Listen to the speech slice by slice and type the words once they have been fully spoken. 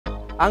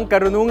Ang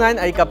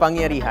karunungan ay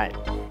kapangyarihan.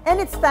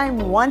 And it's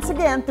time once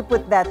again to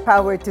put that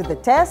power to the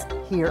test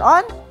here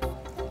on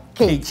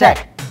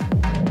K-Check.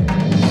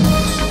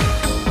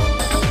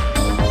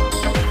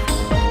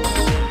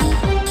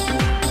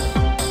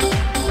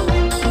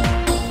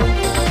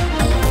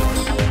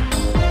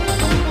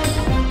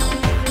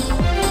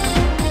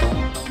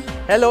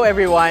 Hello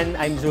everyone,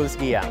 I'm Jules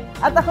Giang.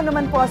 At ako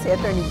naman po si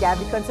Attorney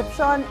Gabby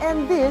Concepcion,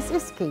 and this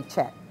is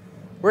K-Check.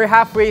 We're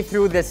halfway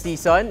through the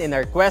season in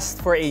our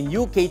quest for a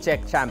new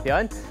K-Check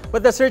champion,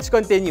 but the search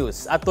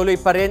continues at tuloy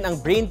pa rin ang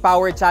Brain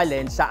Power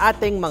Challenge sa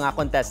ating mga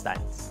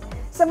contestants.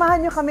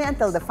 Samahan niyo kami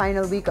until the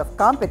final week of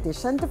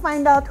competition to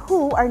find out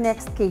who our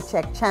next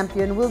K-Check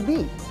champion will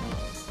be.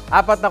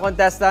 4 na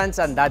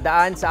contestants ang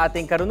dadaan sa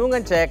ating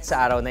Karunungan Check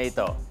sa araw na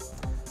ito.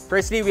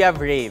 Firstly, we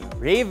have Rave.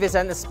 Rave is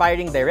an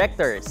aspiring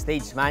director,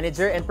 stage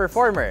manager, and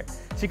performer.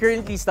 She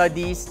currently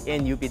studies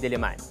in UP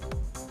Diliman.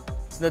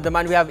 Sunod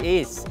naman, we have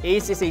Ace.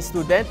 Ace is a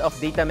student of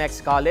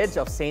Datamex College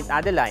of St.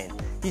 Adeline.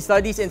 He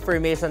studies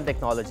information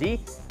technology.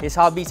 His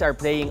hobbies are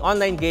playing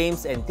online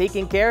games and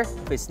taking care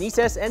of his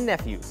nieces and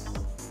nephews.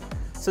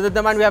 Sunod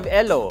naman, we have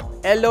Elo.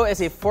 Elo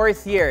is a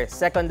 4th-year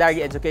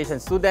secondary education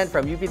student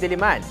from UP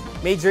Diliman,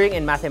 majoring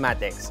in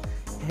mathematics.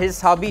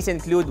 His hobbies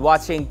include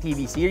watching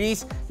TV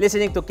series,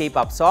 listening to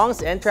K-pop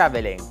songs, and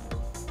traveling.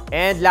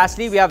 And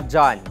lastly, we have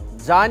John.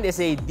 John is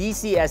a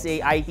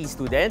DCSA IT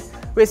student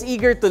who is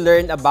eager to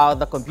learn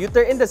about the computer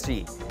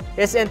industry.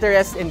 His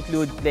interests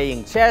include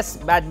playing chess,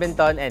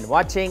 badminton, and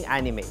watching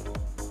anime.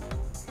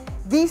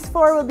 These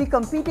 4 will be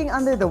competing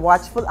under the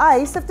watchful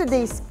eyes of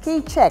today's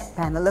K-Check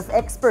panel of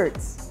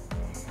experts.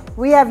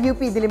 We have UP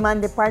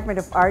Diliman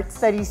Department of Art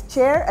Studies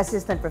Chair,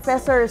 Assistant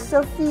Professor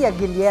Sofia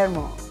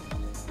Guillermo.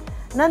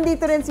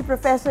 Nandito rin si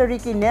Professor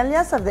Ricky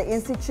Nelias of the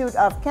Institute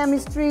of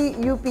Chemistry,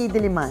 UP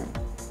Diliman.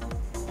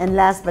 And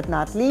last but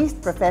not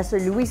least, Professor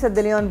Luisa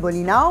De Leon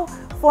Bolinao,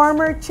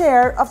 former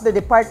Chair of the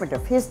Department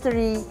of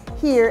History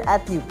here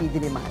at UP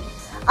Diliman.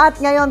 At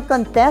ngayon,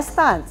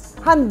 contestants,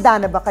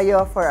 handa na ba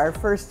kayo for our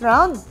first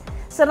round?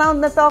 Sa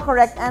round na to,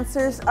 correct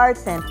answers are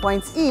 10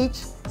 points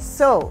each.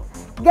 So,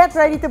 get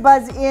ready to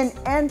buzz in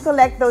and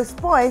collect those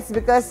points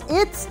because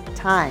it's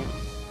time.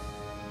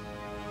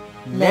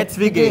 Let's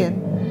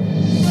begin.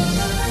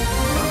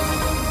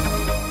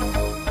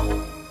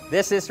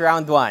 This is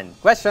round 1.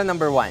 Question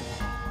number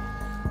 1.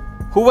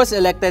 Who was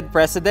elected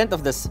President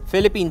of the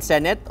Philippine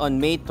Senate on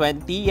May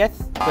 20th,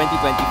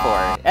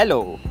 2024?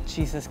 Elo.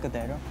 Chis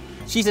Escudero.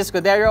 Chis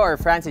Escudero or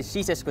Francis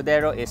Chis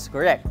Escudero is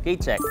correct.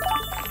 K-check.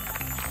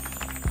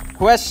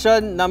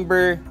 Question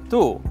number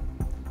 2.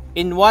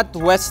 In what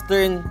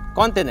western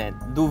continent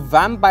do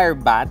vampire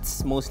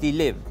bats mostly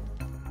live?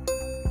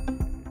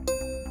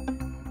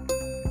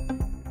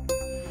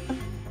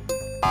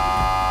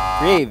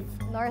 Rave.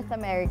 North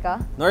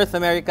America. North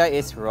America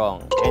is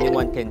wrong.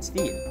 Anyone can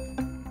steal.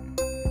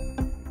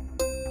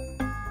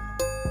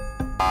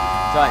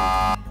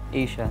 John.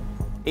 Asia.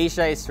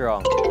 Asia is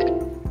wrong.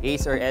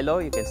 Ace or Elo,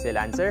 you can still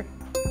answer.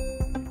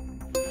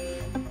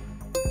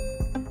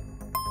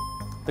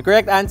 The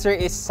correct answer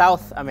is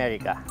South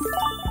America.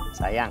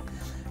 Sayang.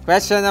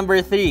 Question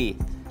number 3.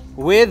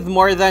 With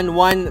more than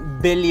 1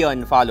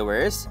 billion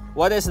followers,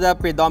 what is the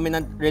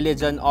predominant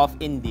religion of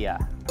India?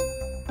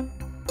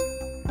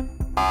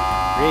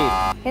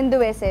 Rave.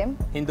 Hinduism.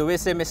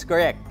 Hinduism is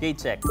correct.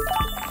 K-check.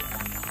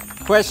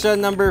 Question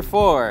number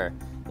 4.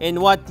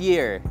 In what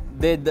year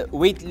did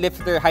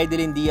weightlifter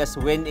Heidelin Diaz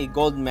win a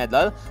gold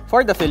medal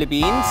for the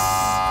Philippines?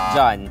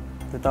 John.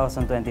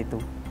 2022.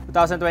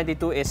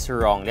 2022 is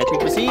wrong. Let me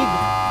proceed.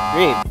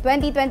 Rave.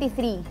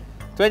 2023.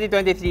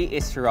 2023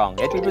 is wrong.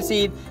 Let me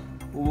proceed.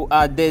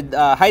 Did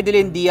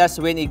Heidelin Diaz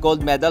win a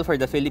gold medal for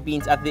the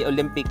Philippines at the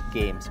Olympic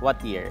Games? What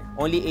year?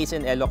 Only Ace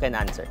and Elo can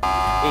answer.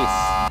 Ace.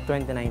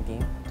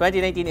 2019.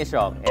 2019 is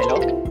wrong.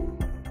 Elo?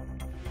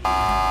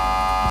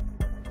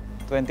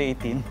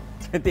 2018.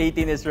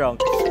 2018 is wrong.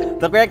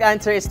 The correct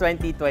answer is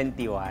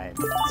 2021.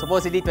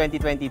 Supposedly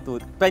 2022,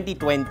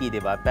 2020, di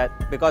ba? But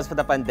because of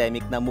the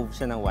pandemic, na-move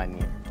siya ng 1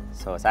 year.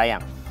 So,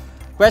 sayang.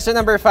 Question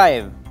number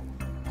 5.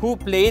 Who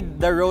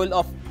played the role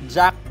of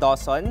Jack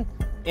Dawson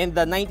in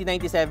the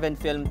 1997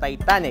 film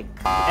Titanic?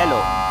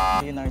 Elo.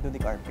 Leonardo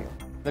DiCaprio.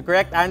 The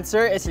correct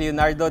answer is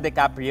Leonardo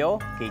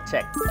DiCaprio. Okay,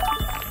 check.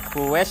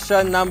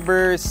 Question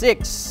number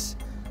 6.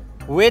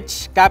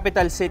 Which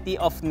capital city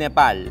of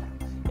Nepal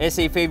is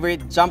a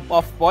favorite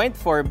jump-off point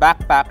for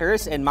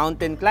backpackers and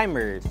mountain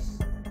climbers?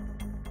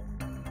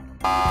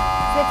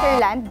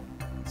 Switzerland.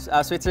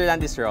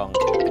 Switzerland is wrong.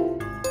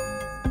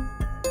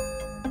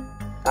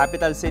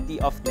 Capital city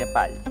of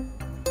Nepal.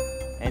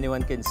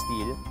 Anyone can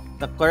steal.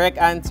 The correct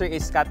answer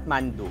is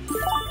Kathmandu.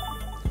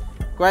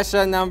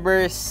 Question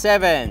number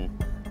 7.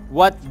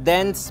 What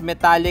dense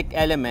metallic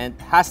element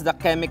has the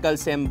chemical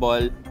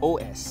symbol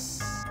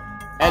OS?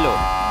 Elo.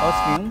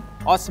 Osmium.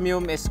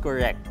 Osmium is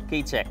correct.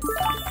 K-check.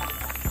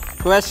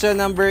 Question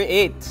number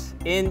 8.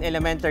 In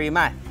elementary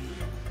math,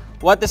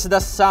 what is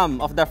the sum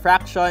of the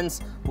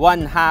fractions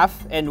 1/2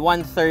 and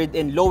 1/3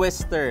 in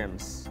lowest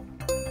terms?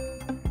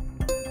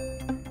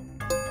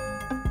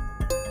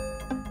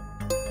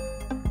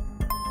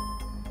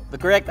 The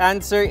correct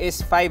answer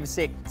is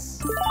 5'6".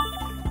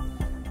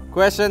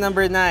 Question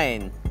number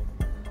 9.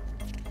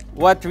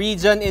 What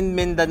region in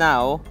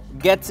Mindanao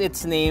gets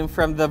its name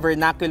from the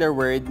vernacular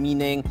word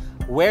meaning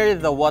where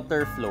the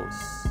water flows?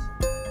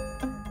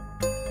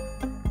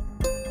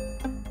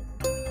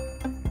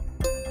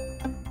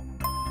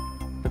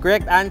 The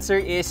correct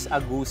answer is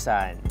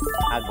Agusan.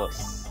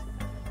 Agos.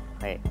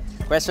 Okay.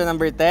 Question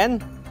number 10.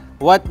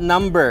 What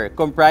number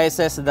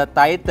comprises the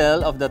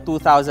title of the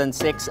 2006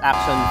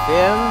 action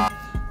film?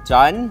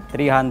 John?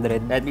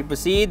 300. Let me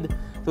proceed.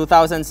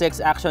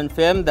 2006 action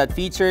film that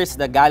features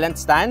the gallant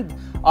stand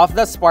of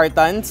the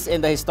Spartans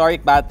in the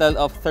historic Battle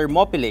of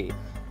Thermopylae.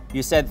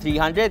 You said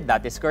 300.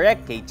 That is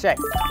correct. Okay, check.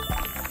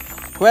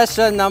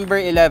 Question number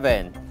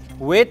 11.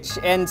 Which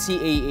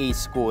NCAA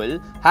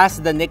school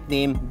has the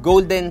nickname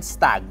Golden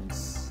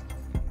Stags?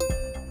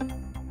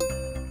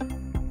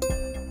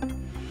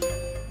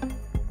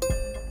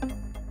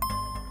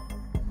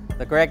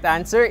 The correct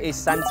answer is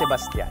San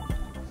Sebastian.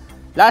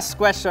 Last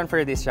question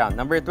for this round,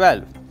 number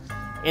 12.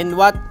 In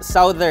what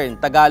southern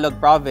Tagalog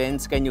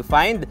province can you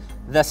find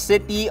the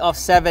City of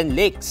Seven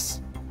Lakes?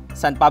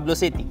 San Pablo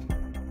City.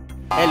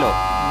 Hello.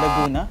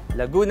 Laguna.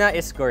 Laguna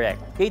is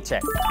correct. Okay,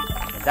 check.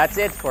 That's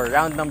it for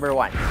round number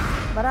 1.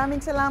 Maraming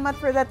salamat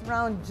for that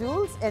round,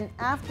 Jules. And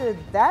after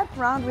that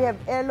round, we have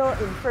Elo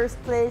in first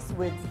place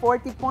with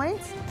 40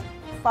 points,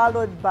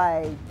 followed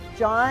by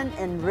John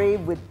and Ray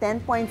with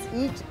 10 points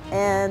each,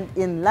 and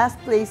in last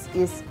place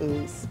is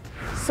Ace.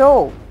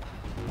 So,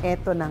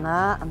 eto na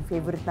nga ang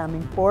favorite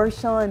naming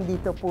portion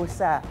dito po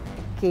sa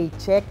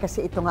K-Check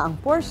kasi ito nga ang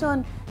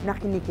portion na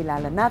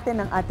kinikilala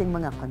natin ng ating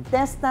mga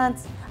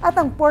contestants at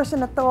ang portion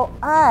na to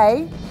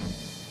ay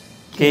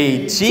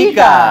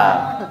K-Chika!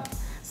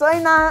 So, ay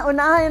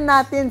unahin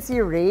natin si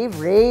Rave.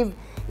 Rave,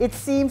 it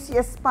seems you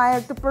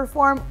aspire to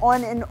perform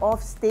on and off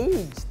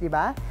stage, di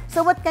ba?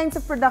 So, what kinds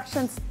of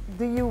productions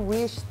do you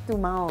wish to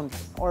mount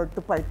or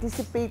to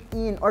participate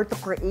in or to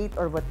create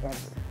or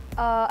whatever?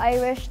 I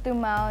wish to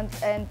mount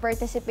and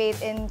participate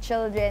in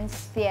children's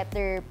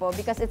theater po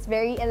because it's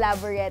very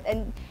elaborate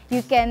and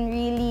you can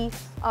really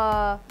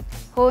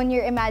hone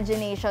your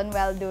imagination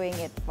while doing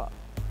it po.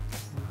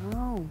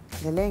 Wow,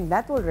 galing.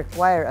 That will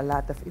require a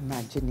lot of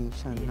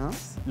imagination, no?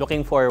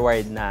 Looking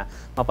forward na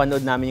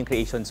mapanood namin yung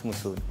creations mo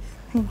soon.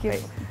 Thank you.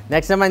 Okay.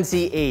 Next naman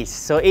si Ace.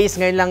 So Ace,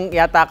 ngayon lang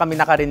yata kami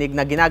nakarinig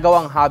na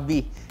ginagawang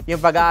hobby yung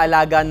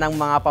pag-aalaga ng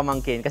mga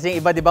pamangkin. Kasi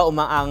yung iba, di ba,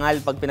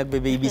 umaangal pag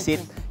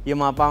pinagbe-babysit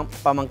yung mga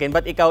pamangkin.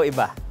 But ikaw,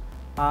 iba?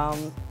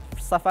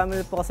 Sa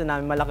family po kasi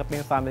namin, malaki po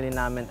yung family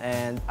namin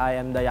and I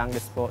am the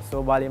youngest po. So,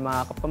 bali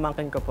mga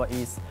pamangkin ko po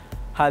is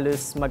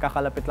halos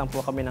magkakalapit lang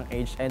po kami ng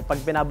age. And pag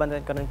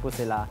binabantayan ko rin po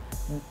sila,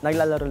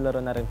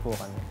 naglalaro-laro na rin po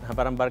kami.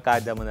 Parang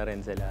barkada mo na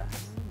rin sila.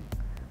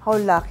 How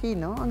lucky,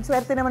 no? Ang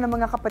swerte naman ng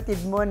mga kapatid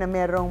mo na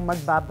merong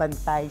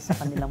magbabantay sa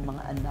kanilang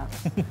mga anak.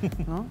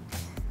 No?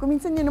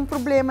 Kuminsan yun ang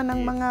problema ng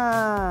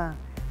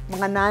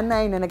mga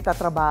nanay na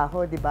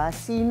nagtatrabaho, di ba?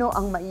 Sino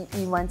ang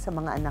maiiwan sa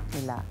mga anak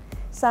nila?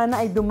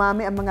 Sana ay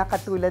dumami ang mga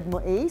katulad mo,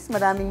 Ace.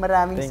 Maraming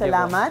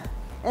salamat.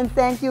 And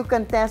thank you,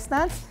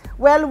 contestants.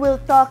 Well, we'll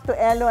talk to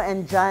Elo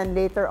and John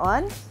later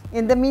on.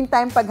 In the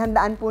meantime,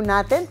 paghandaan po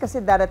natin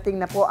kasi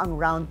darating na po ang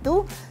round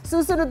 2.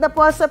 Susunod na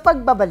po sa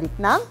pagbabalik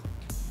ng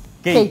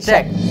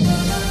K-Check!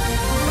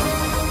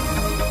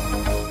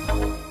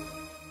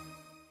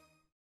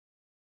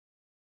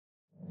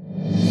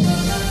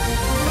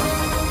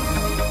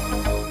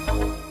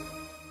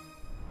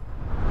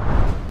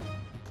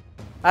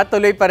 At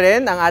tuloy pa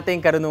rin ang ating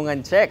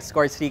Karunungan Check.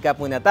 Scores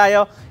recap muna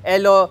tayo.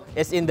 Elo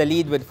is in the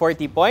lead with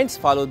 40 points,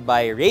 followed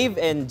by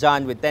Rave and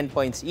John with 10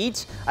 points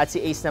each. At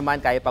si Ace naman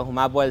kaya pang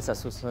humabol sa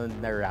susunod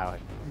na round.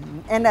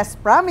 And as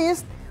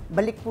promised,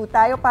 balik po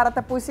tayo para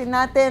tapusin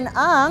natin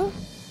ang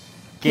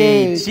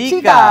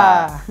K-Chika!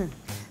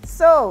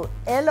 So,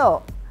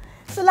 Elo,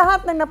 sa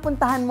lahat ng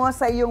napuntahan mo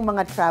sa iyong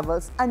mga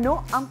travels,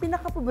 ano ang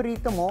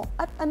pinaka-paborito mo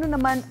at ano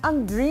naman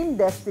ang dream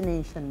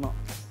destination mo?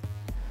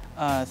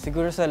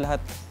 Siguro sa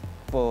lahat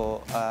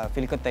po,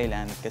 feel ko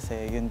Thailand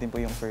kasi yun din po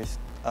yung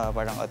first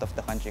parang out of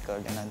the country ko.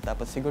 Ganun.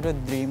 Tapos siguro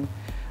dream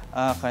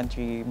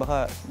country,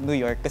 baka New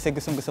York kasi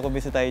gusto ko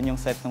bisitahin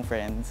yung set ng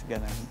Friends.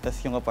 Ganun.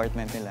 Tapos yung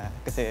apartment nila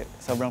kasi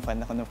sobrang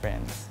fan ako ng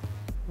Friends.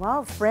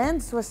 Wow,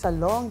 Friends was a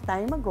long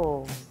time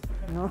ago.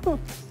 No?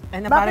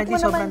 And apparently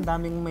sobrang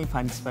daming may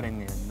fans pa rin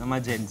ngayon, ng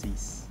mga Gen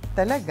Zs.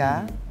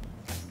 Talaga?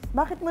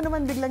 Bakit mo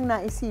naman biglang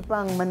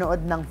naisipang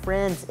manood ng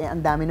Friends? Eh, ang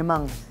dami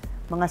namang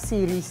mga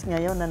series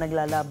ngayon na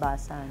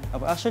naglalabasan.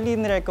 Actually,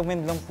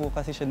 nirecommend lang po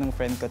kasi siya ng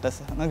friend ko. Tapos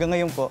hanggang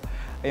ngayon po,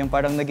 ayun,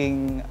 parang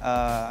naging,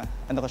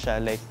 ano ko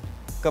siya, like,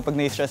 kapag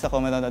na-stress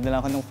ako, manonood na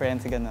lang ako ng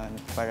Friends, gano'n.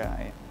 Para,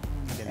 ayun.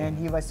 And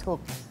he was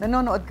hooked.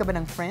 Nanonood ka ba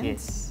ng Friends?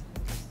 Yes.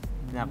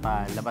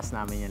 Napalabas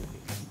namin yan.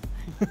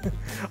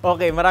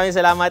 Okay, maraming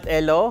salamat,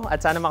 Elo.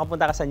 At sana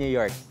makapunta ka sa New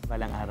York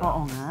balang araw.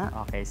 Oo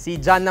nga. Okay, si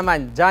John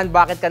naman. John,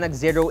 bakit ka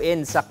nag-zero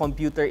in sa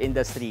computer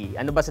industry?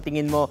 Ano ba sa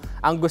tingin mo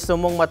ang gusto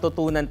mong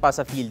matutunan pa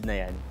sa field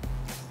na yan?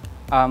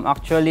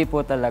 Actually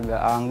po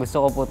talaga, ang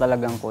gusto ko po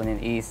talagang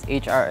kunin is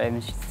HRM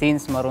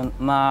since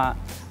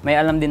may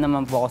alam din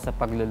naman po ako sa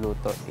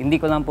pagluluto. Hindi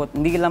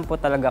lang po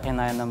talaga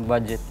kinaya ng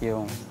budget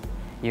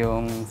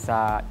yung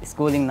sa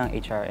schooling ng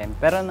HRM.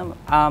 Pero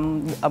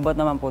about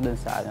naman po dun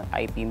sa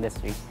IT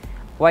industry.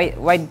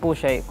 Wide po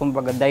siya,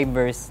 kumbaga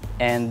diverse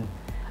and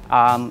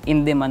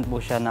in demand po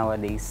siya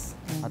nowadays.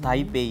 At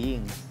high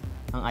paying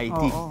ang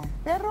IT. Oo.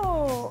 Pero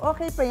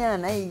okay pa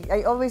yan.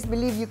 I always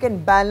believe you can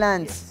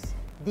balance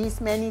these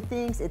many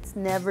things. It's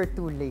never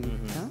too late.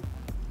 No?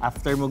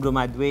 After mo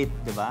graduate,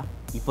 di ba?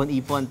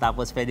 Ipon-ipon,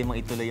 tapos pwede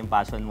mong ituloy yung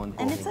passion mo.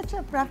 And it's such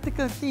a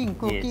practical thing,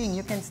 cooking. Yes.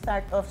 You can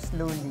start off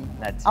slowly.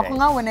 That's Ako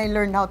right. nga, when I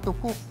learned how to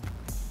cook,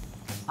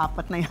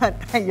 4 na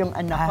yata yung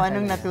anak ko.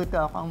 Anong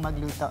natuto ako ang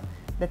magluto.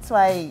 That's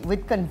why,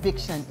 with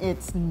conviction,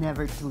 it's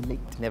never too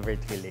late. Never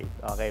too late.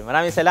 Okay,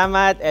 maraming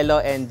salamat, Elo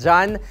and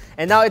John.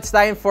 And now it's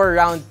time for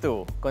round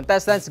 2.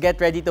 Contestants,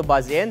 get ready to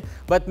buzz in,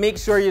 but make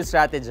sure you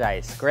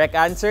strategize. Correct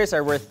answers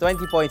are worth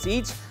 20 points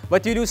each,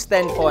 but you lose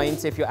 10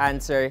 points if you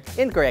answer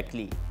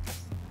incorrectly.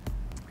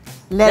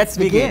 Let's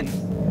begin.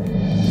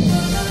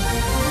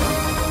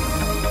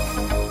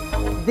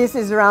 This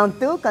is round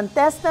 2.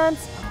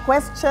 Contestants,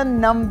 question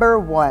number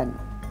 1.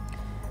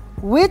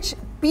 Which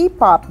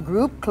P-pop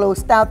group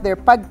closed out their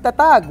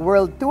Pagtatag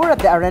World Tour at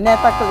the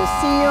Araneta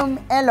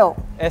Coliseum? Elo.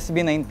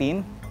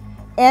 SB19.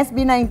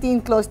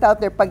 SB19 closed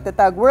out their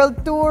Pagtatag World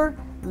Tour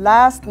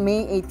last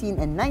May 18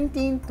 and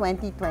 19,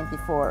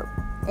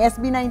 2024.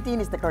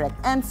 SB19 is the correct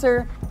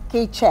answer.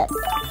 K-check.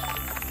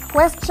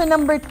 Question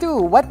number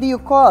 2. What do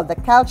you call the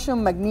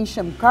calcium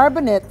magnesium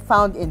carbonate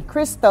found in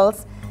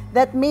crystals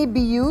that may be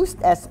used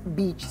as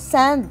beach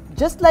sand,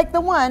 just like the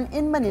one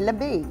in Manila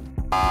Bay?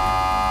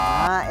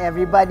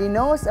 Everybody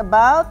knows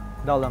about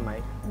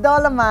Dolomite.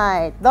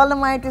 Dolomite.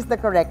 Dolomite is the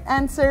correct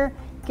answer.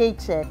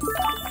 K-check.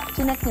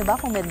 Chinek niyo ba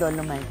kung may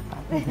dolomite pa?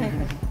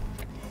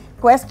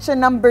 Question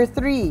number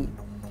 3.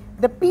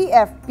 The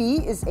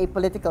PFP is a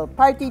political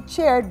party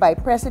chaired by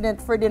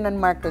President Ferdinand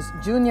Marcos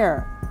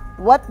Jr.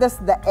 What does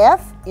the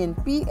F in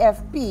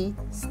PFP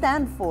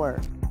stand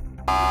for?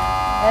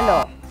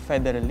 Hello.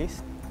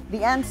 Federalist.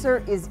 The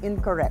answer is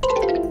incorrect.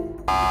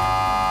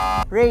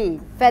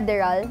 Ray.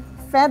 Federal.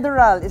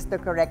 Federal is the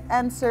correct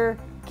answer.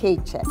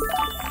 K-check.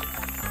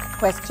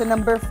 Question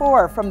number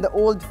 4. From the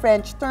old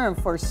French term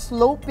for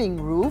sloping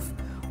roof,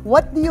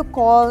 what do you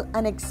call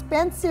an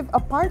expensive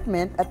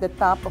apartment at the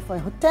top of a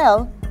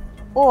hotel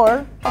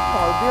or a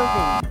tall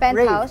building?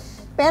 Penthouse.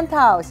 Ray.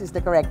 Penthouse is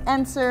the correct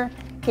answer.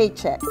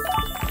 K-check.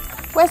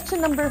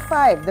 Question number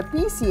 5. The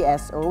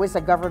PCSO is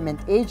a government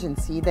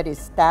agency that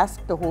is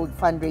tasked to hold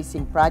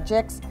fundraising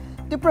projects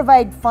to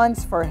provide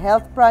funds for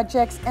health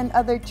projects and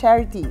other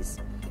charities.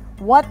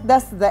 What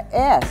does the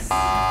S?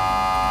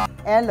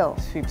 Elo.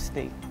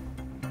 Sweepstake.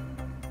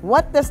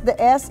 What does the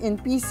S in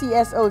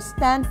PCSO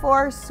stand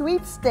for?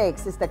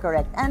 Sweepstakes is the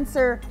correct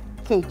answer.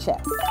 K-check.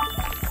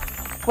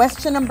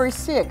 Question number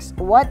 6.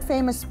 What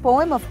famous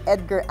poem of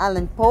Edgar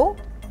Allan Poe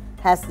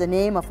has the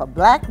name of a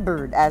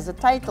blackbird as a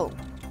title?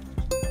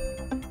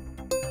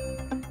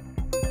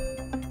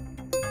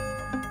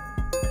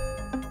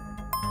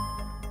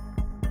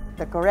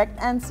 The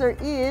correct answer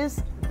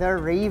is The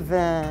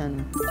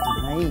Raven.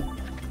 Ay.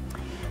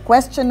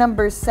 Question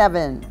number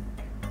 7.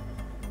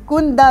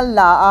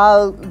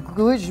 Kundalaal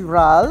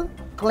Gujral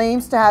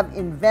claims to have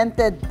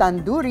invented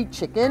tandoori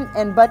chicken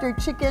and butter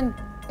chicken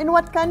in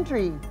what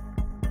country?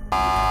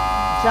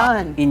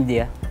 John.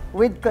 India.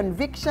 With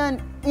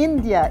conviction,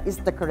 India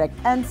is the correct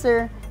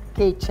answer.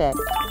 K-check.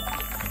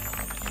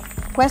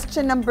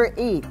 Question number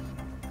 8.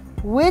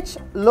 Which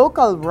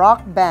local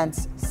rock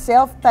band's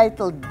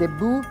self-titled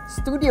debut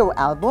studio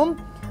album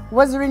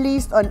was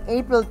released on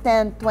April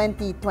 10,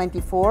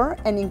 2024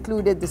 and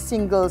included the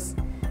singles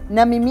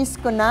Namimiss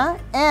Ko Na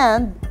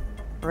and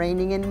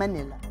Raining in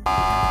Manila?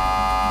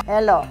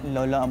 Hello.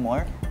 Lola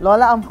Amor.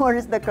 Lola Amor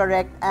is the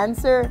correct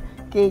answer.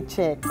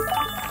 K-check.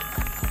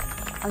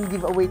 Ang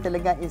giveaway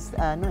talaga is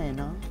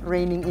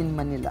Raining in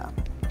Manila.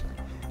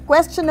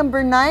 Question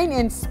number 9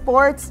 in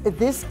sports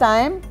this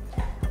time.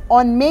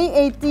 On May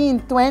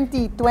 18,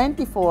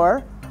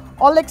 2024,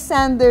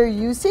 Alexander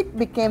Usyk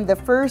became the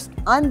first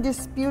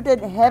undisputed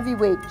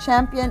heavyweight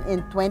champion in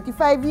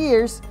 25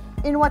 years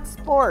in what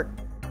sport?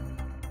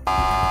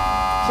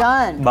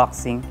 John.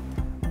 Boxing.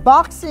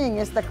 Boxing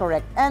is the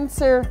correct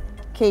answer.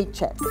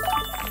 K-check.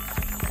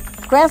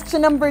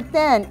 Question number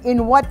 10.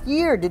 In what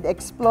year did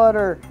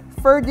explorer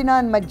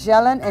Ferdinand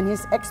Magellan and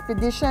his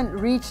expedition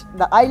reach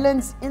the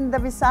islands in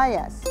the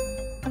Visayas?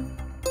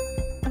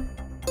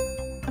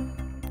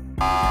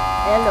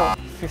 Hello.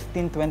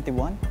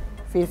 1521.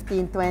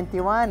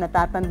 1521.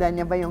 Natatandaan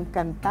niya ba yung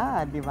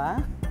kanta, di ba?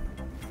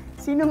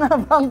 Sino nga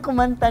ba ang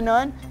kumanta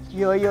nun?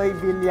 Yoyoy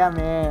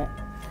Villame.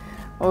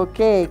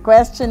 Okay,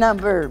 question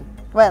number...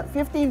 Well,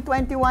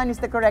 1521 is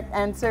the correct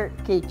answer.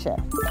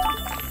 K-check.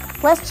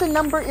 Question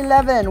number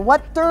 11.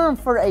 What term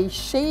for a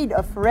shade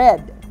of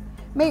red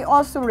may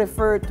also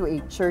refer to a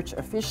church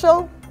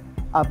official,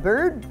 a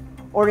bird,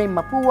 or a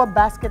Mapua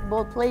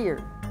basketball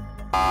player?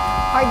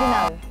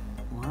 Cardinal.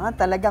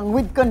 Talagang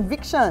with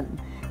conviction.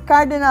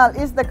 Cardinal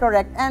is the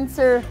correct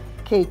answer.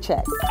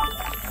 K-check.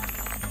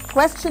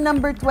 Question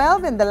number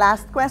 12 and the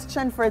last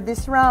question for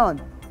this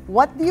round.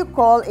 What do you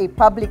call a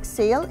public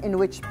sale in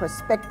which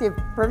prospective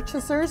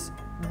purchasers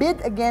bid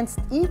against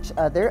each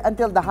other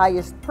until the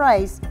highest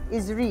price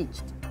is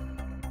reached?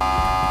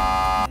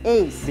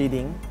 Ace.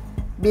 Bidding.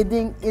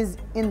 Bidding is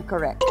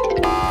incorrect.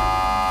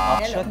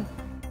 Auction.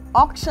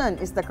 Auction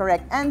is the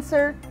correct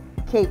answer.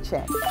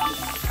 K-check.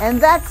 And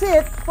that's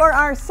it for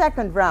our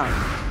second round.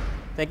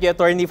 Thank you,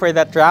 Attorney, for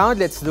that round.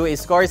 Let's do a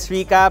scores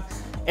recap.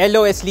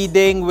 Elo is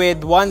leading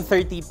with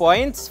 130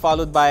 points,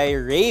 followed by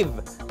Rave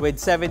with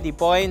 70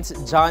 points,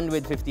 John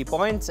with 50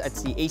 points, at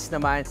si Ace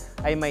naman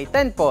ay may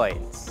 10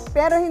 points.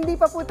 Pero hindi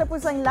pa po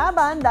tapos ang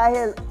laban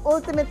dahil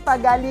ultimate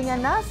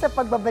pagalingan na sa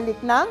pagbabalik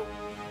ng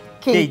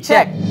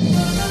K-check!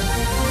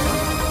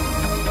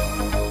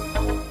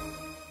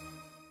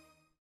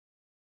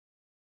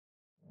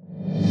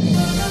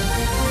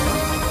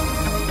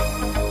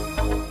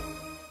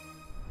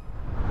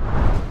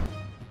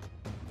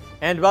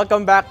 And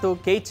welcome back to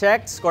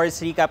K-Check.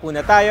 Scores recap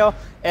muna tayo.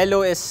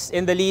 Elo is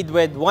in the lead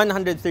with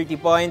 130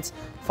 points,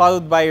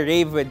 followed by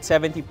Rave with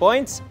 70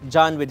 points,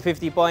 John with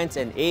 50 points,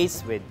 and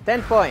Ace with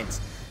 10 points.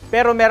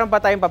 Pero meron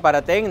pa tayong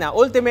paparating na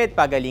ultimate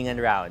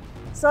pagalingan round.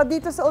 So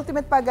dito sa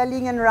ultimate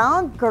pagalingan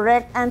round,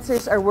 correct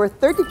answers are worth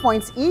 30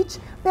 points each,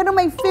 pero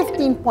may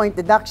 15-point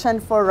deduction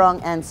for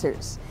wrong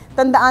answers.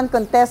 Tandaan,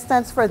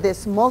 contestants, for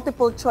this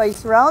multiple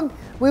choice round,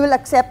 we will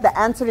accept the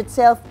answer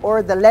itself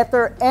or the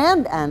letter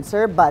and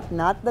answer, but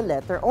not the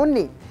letter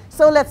only.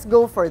 So let's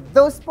go for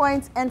those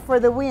points and for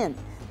the win.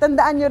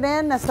 Tandaan nyo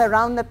rin na sa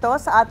round na to,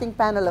 sa ating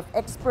panel of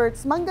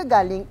experts,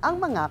 manggagaling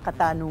ang mga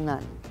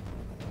katanungan.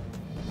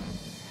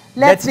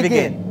 Let's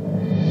begin.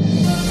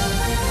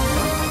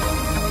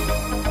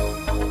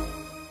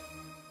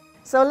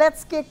 So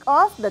let's kick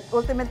off that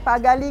ultimate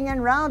pagalingan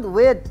round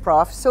with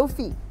Prof.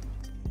 Sophie.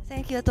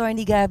 Thank you,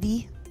 Attorney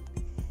Gabby.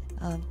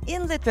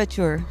 In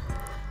literature,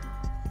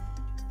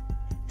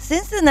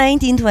 since the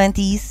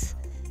 1920s,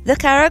 the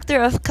character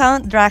of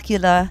Count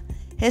Dracula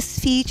has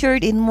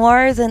featured in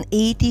more than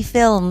 80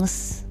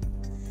 films.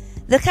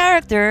 The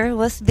character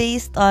was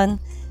based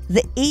on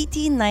the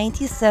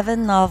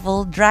 1897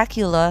 novel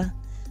Dracula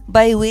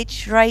by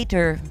which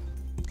writer?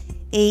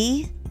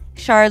 A.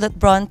 Charlotte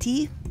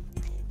Bronte,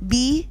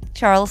 B.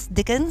 Charles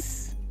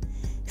Dickens,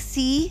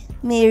 C.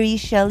 Mary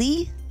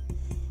Shelley,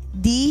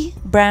 D.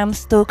 Bram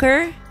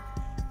Stoker,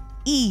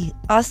 E.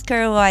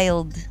 Oscar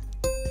Wilde.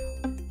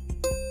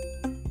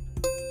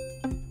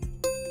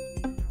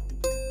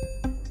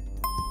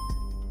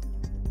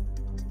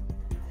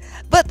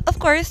 But of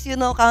course, you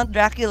know Count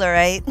Dracula,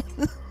 right?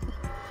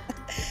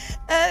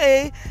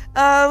 Okay,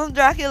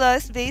 Dracula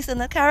is based on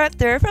a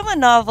character from a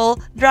novel,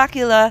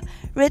 Dracula,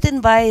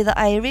 written by the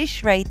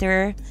Irish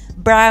writer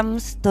Bram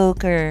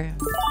Stoker.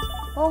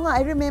 Oh nga,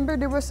 I remember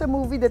there was a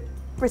movie that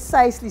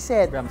precisely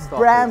said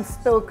Bram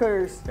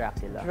Stoker's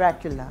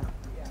Dracula.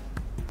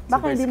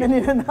 Baka hindi na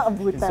nila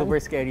naabutan. Super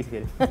scary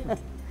film.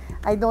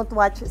 I don't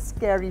watch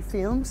scary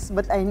films,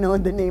 but I know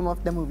the name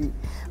of the movie.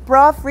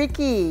 Prof.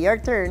 Ricky,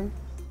 your turn.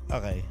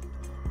 Okay.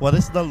 What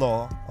is the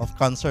law of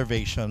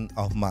conservation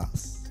of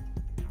mass?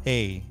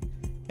 A.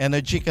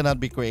 Energy cannot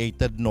be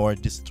created nor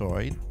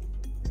destroyed.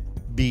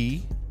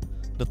 B.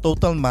 The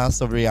total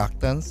mass of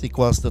reactants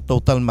equals the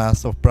total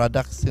mass of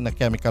products in a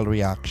chemical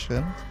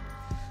reaction.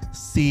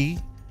 C.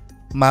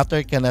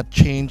 Matter cannot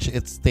change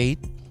its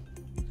state.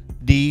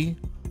 D.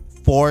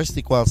 Force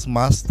equals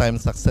mass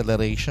times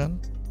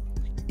acceleration.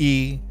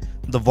 E.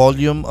 The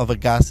volume of a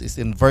gas is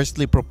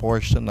inversely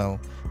proportional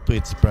to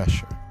its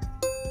pressure.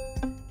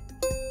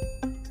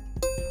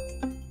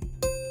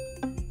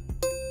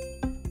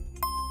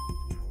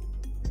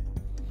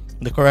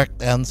 The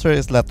correct answer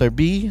is letter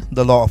B.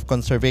 The law of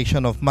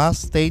conservation of mass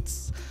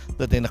states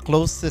that in a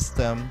closed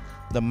system,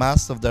 the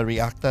mass of the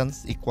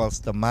reactants equals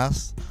the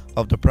mass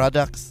of the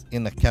products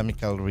in a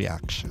chemical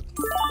reaction.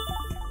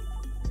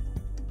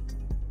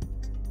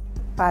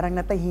 Parang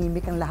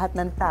natahimik ang lahat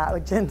ng tao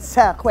dyan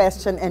sa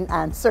question and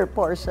answer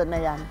portion na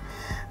yan.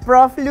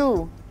 Prof.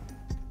 Lou.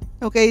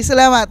 Okay,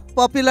 salamat.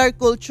 Popular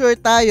culture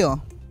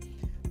tayo.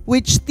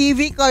 Which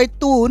TV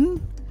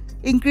cartoon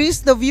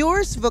increased the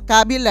viewer's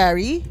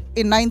vocabulary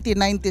in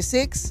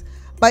 1996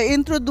 by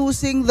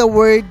introducing the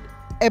word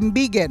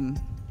embiggen?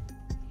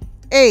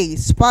 A.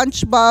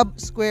 SpongeBob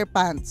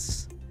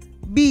SquarePants,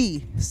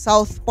 B.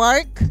 South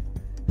Park,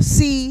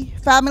 C.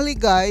 Family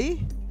Guy,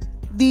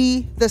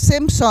 D. The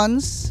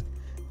Simpsons,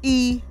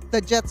 E.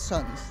 The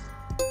Jetsons.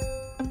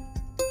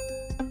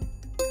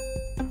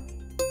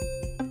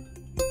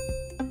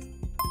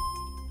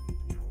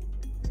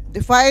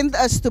 Defined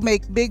as to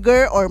make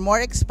bigger or more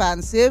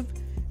expansive,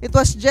 it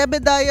was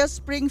Jebediah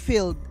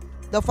Springfield,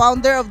 the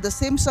founder of the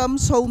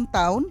Simpsons'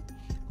 hometown,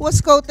 who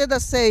was quoted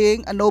as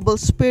saying, "A noble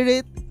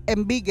spirit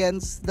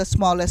embiggens the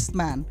smallest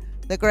man."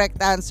 The correct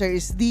answer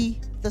is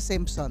D. The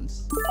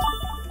Simpsons.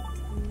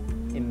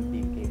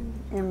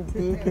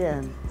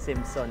 Embiggen.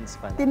 Simpsons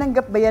pala.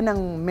 Tinanggap ba yan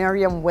ng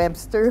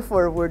Merriam-Webster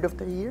for Word of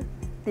the Year?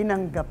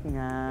 Tinanggap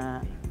nga.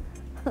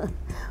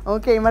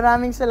 Okay,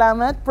 maraming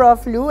salamat,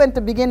 Prof. Lou. And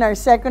to begin our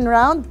second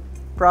round,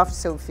 Prof.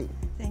 Sophie.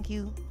 Thank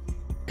you.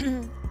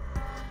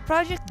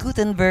 Project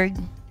Gutenberg,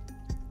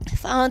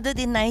 founded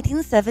in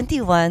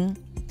 1971,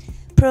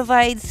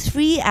 provides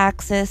free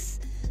access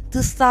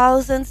to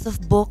thousands of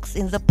books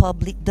in the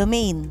public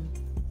domain.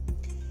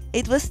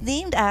 It was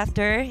named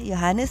after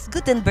Johannes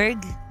Gutenberg,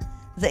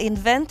 the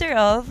inventor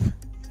of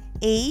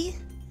A.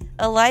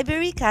 A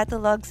library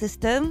catalog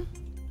system,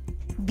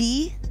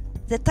 B.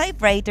 The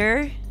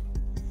typewriter,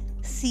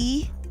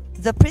 C.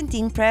 The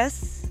printing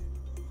press,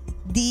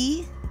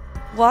 D.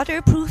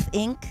 Waterproof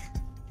ink,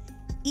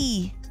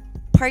 E.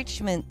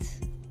 Parchment.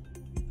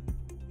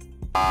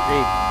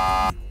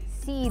 Rave.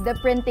 C, the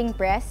printing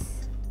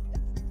press.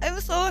 I'm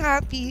so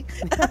happy.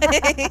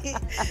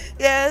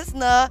 Yes,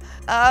 no.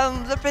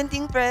 The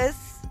printing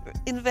press,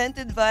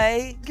 invented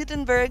by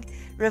Gutenberg,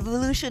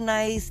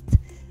 revolutionized.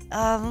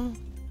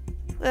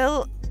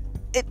 Well,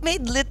 it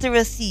made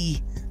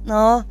literacy,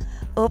 no,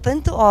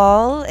 open to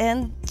all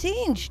and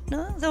changed,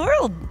 no, the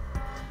world.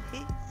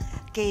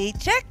 Okay,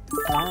 check.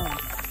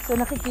 So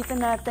nakikita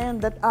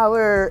natin that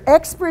our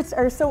experts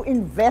are so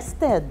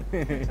invested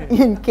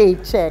in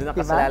K-Check, Doon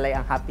di ba? nakasalalay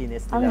ang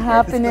happiness nila. Ang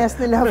happiness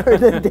nila for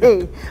the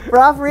day.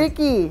 Prof.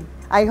 Ricky,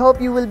 I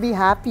hope you will be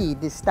happy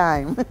this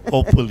time.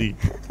 Hopefully.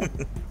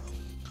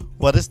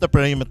 What is the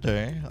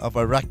perimeter of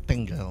a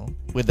rectangle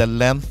with a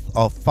length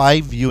of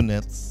 5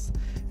 units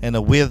and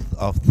a width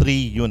of 3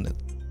 units?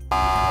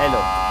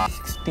 Hello.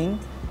 16?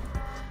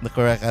 The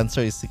correct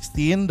answer is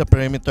 16. The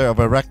perimeter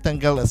of a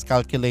rectangle is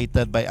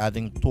calculated by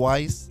adding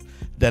twice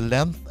the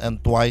length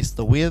and twice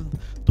the width.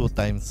 2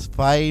 times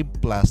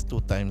 5 plus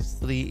 2 times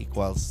 3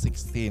 equals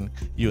 16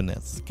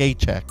 units.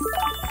 K-check.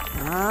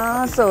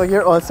 So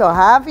you're also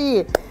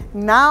happy.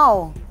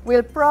 Now,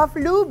 will Prof.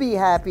 Lou be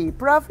happy?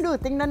 Prof. Lou,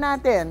 tingnan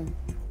natin.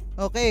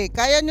 Okay,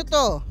 kaya nyo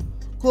to.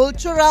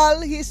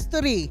 Cultural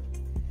history.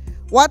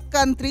 What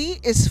country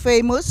is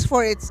famous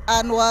for its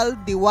annual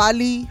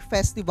Diwali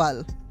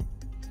festival?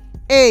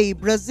 A.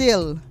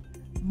 Brazil,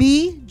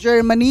 B.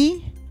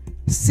 Germany,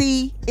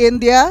 C.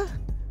 India,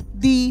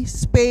 D.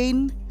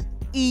 Spain,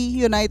 E.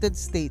 United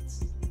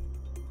States.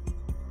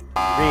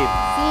 Rave.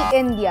 C,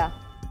 India.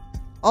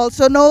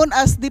 Also known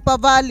as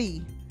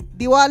Deepavali,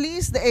 Diwali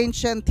is the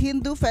ancient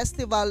Hindu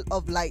festival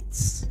of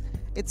lights.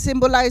 It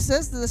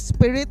symbolizes the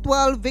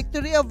spiritual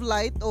victory of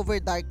light over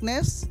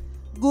darkness,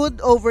 good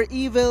over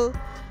evil,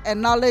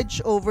 and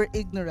knowledge over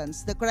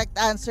ignorance. The correct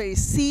answer is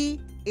C.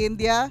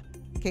 India.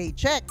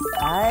 K-check.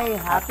 Ay,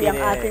 happy ang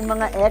ating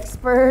mga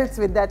experts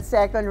with that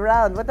second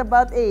round. What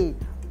about A?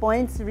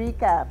 Points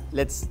recap.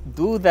 Let's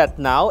do that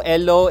now.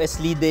 Elo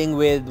is leading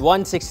with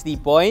 160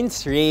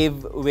 points,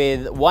 Rave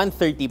with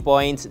 130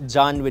 points,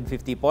 John with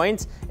 50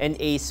 points, and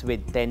Ace with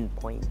 10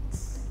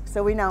 points.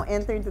 So we now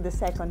enter into the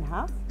second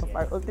half of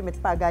our ultimate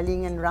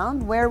pagalingan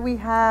round where we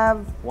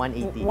have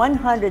 180.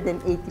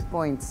 180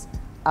 points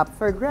up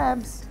for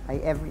grabs by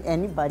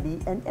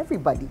anybody and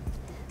everybody.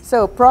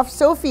 So, Prof.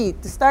 Sophie,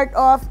 to start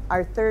off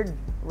our third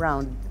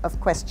round of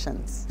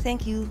questions.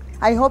 Thank you.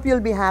 I hope you'll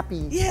be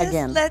happy Yes,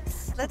 again.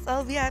 let's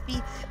all be happy.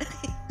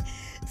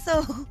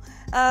 So,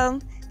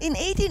 in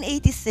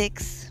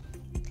 1886,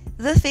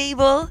 the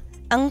fable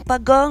Ang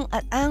Pagong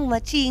at Ang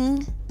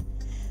Maching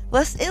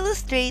was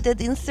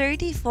illustrated in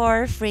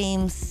 34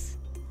 frames,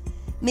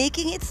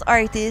 making its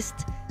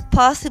artist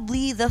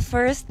possibly the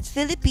first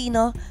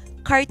Filipino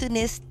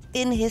cartoonist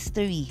in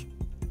history.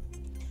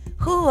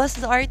 Who was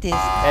the artist?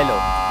 Elo.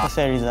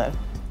 Jose Rizal.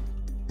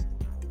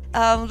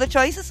 The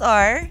choices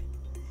are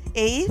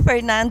A.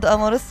 Fernando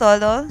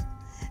Amorosolo,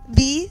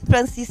 B.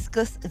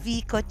 Francisco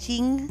V.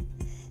 Coching,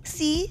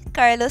 C.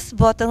 Carlos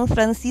Botong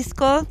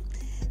Francisco,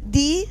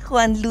 D.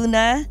 Juan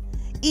Luna,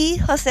 E.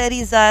 Jose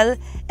Rizal.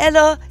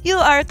 Elo, you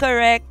are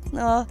correct.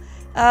 No?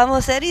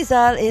 Jose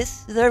Rizal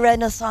is the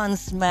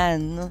Renaissance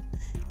man. No?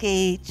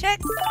 Okay, check.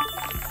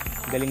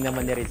 Galing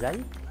naman ni Rizal.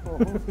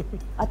 Oo.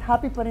 At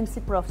happy pa rin si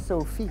Prof.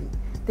 Sophie.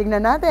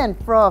 Tingnan natin,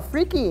 Prof.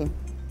 Ricky.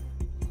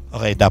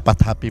 Okay, dapat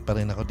happy pa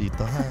rin ako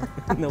dito, ha?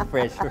 No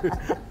pressure.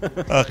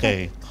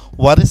 Okay.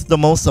 What is the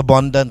most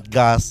abundant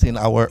gas in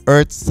our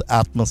Earth's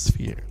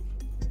atmosphere?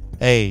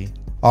 A.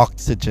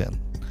 Oxygen.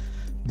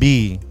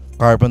 B.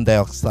 Carbon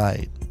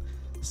dioxide.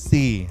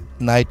 C.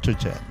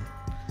 Nitrogen.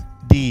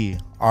 D.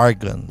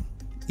 Argon.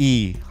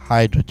 E.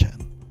 Hydrogen.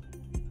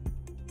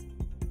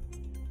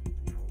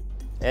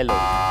 Elo.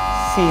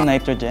 C.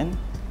 Nitrogen.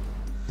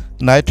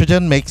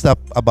 Nitrogen makes up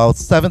about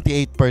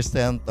 78%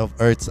 of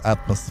Earth's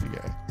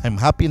atmosphere. I'm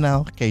happy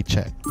now.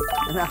 K-check.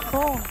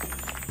 Nako.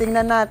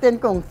 Tingnan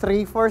natin kung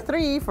 3 for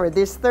 3 for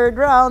this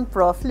third round,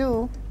 Prof.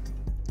 Lou.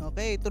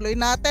 Okay, tuloy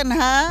natin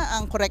ha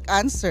ang correct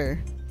answer.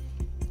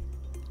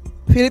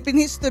 Philippine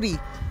history.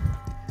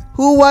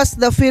 Who was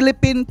the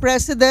Philippine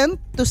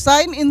president to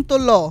sign into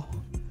law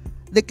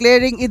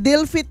declaring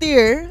Idil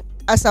Fitr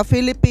as a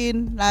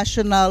Philippine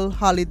national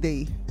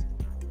holiday?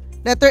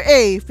 Letter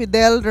A,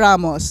 Fidel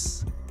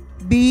Ramos.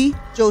 B,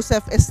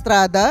 Joseph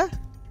Estrada.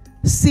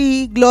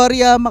 C,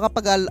 Gloria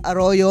Macapagal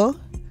Arroyo.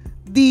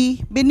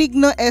 D,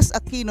 Benigno S.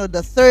 Aquino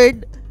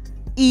III.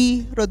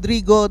 E,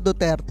 Rodrigo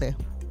Duterte.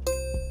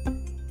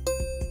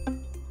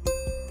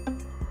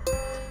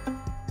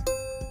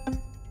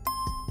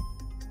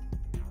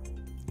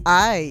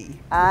 I.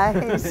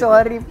 Ay,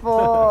 sorry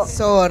po.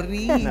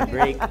 Sorry.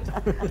 Break.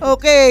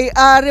 Okay,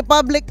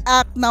 Republic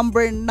Act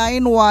number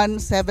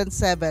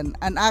 9177,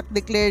 an act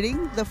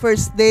declaring the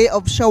first day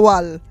of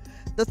Shawwal,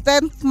 the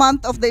 10th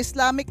month of the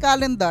Islamic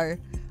calendar,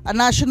 a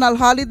national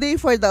holiday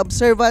for the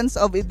observance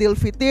of Eid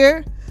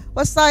al-Fitr,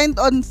 was signed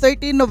on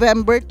 13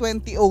 November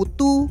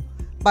 2002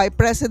 by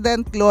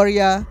President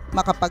Gloria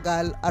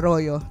Macapagal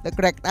Arroyo. The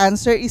correct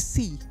answer is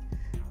C,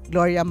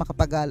 Gloria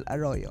Macapagal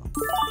Arroyo.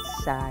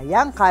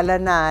 Sayang, kala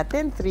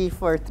natin 3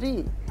 for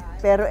 3.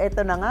 Pero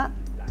ito na nga,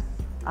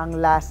 ang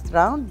last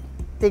round.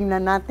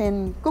 Tingnan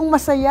natin kung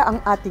masaya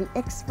ang ating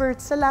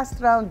experts sa last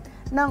round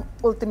ng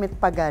Ultimate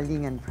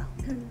Pagalingan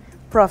Round.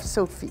 Prof.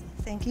 Sophie.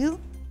 Thank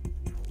you.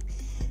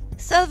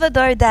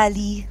 Salvador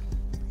Dali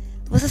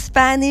was a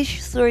Spanish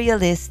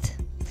surrealist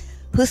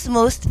whose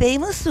most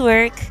famous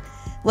work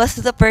was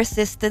The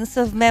Persistence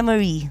of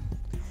Memory,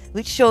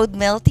 which showed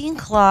melting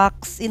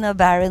clocks in a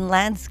barren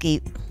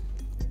landscape.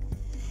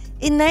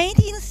 In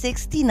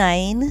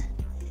 1969,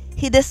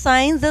 he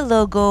designed the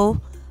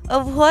logo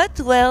of what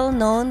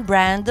well-known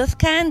brand of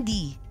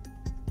candy?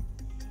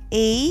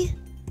 A.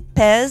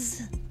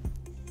 Pez,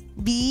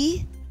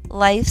 B.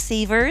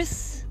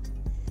 Lifesavers,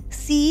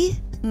 C.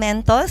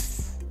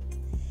 Mentos,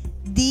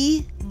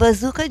 D.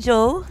 Bazooka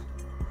Joe,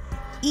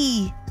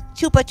 E.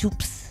 Chupa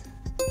Chups.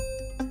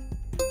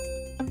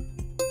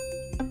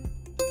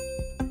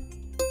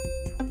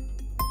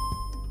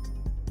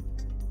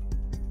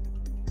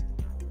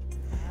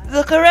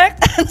 The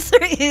correct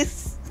answer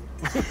is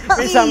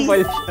May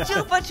sample.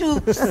 Chupa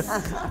Chups.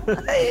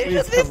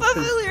 You should be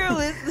familiar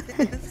with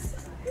this.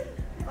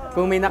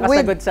 Kung may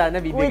nakasagot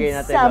sana, bibigay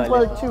with natin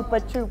sample ulit. Chupa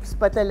Chups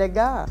pa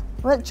talaga.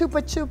 Well,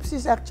 Chupa Chups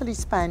is actually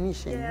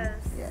Spanish.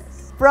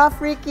 Yes. Prof.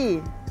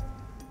 Ricky.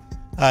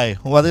 Hi,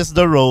 what is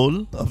the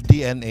role of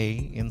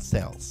DNA in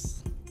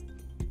cells?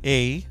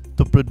 A.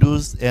 To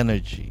produce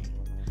energy.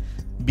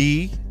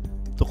 B.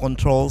 To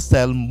control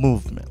cell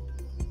movement.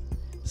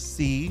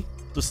 C.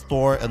 To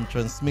store and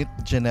transmit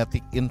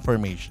genetic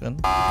information.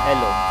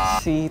 Hello.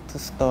 C,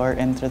 to store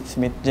and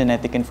transmit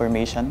genetic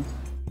information.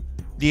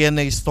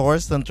 DNA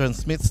stores and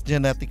transmits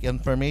genetic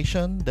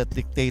information that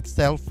dictates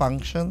cell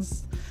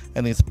functions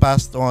and is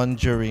passed on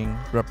during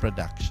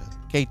reproduction.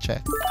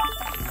 K-check.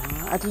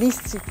 At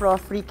least si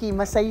Prof. Ricky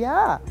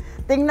masaya.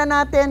 Tingnan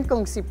natin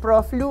kung si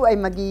Prof. Lou ay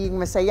magiging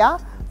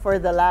masaya for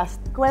the last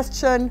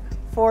question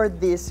for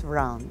this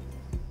round.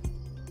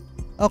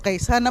 Okay,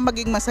 sana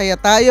maging masaya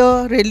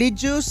tayo.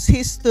 Religious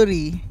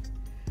history.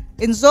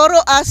 In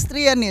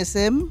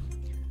Zoroastrianism,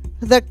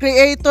 the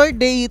creator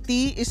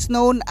deity is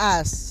known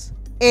as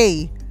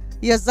A.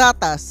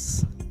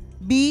 Yazatas,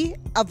 B.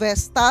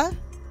 Avesta,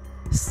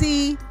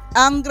 C.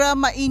 Angra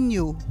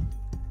Mainyu,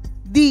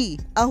 D.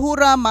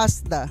 Ahura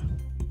Mazda,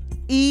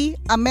 E.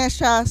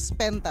 Amesha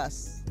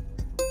Spentas.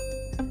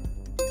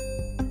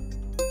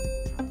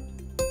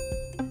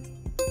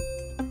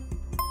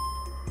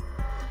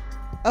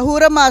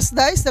 Ahura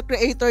Mazda is the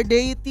creator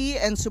deity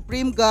and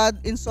supreme god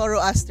in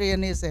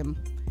Zoroastrianism.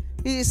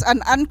 He is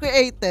an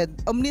uncreated,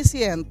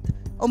 omniscient,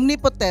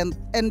 omnipotent,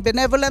 and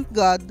benevolent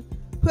god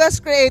who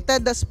has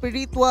created the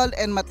spiritual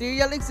and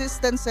material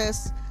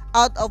existences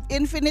out of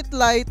infinite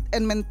light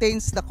and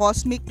maintains the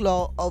cosmic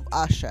law of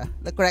Asha.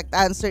 The correct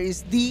answer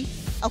is D.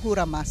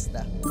 Ahura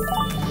Mazda.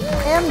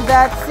 And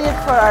that's it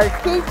for our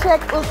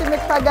K-Check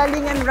Ultimate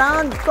Pagalingan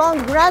Round.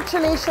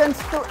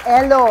 Congratulations to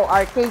Elo,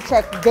 our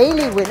K-Check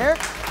Daily winner,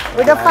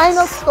 with a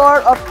final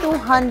score of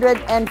 250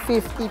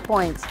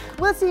 points.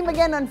 We'll see him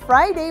again on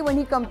Friday when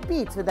he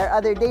competes with our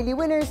other daily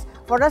winners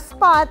for a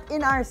spot in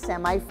our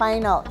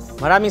semifinals.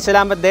 Maraming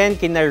salamat din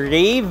kina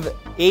Rave,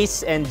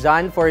 Ace, and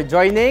John for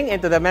joining,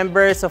 and to the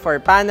members of our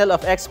panel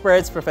of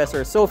experts,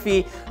 Professor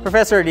Sophie,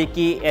 Professor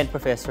Ricky, and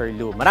Professor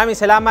Lou. Maraming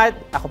salamat.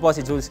 Ako po si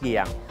Jules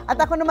Giyang.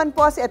 At ako naman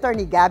po si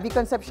Attorney Gabby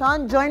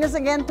Concepcion. Join us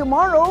again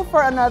tomorrow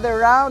for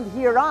another round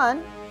here on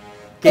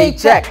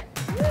K-Check!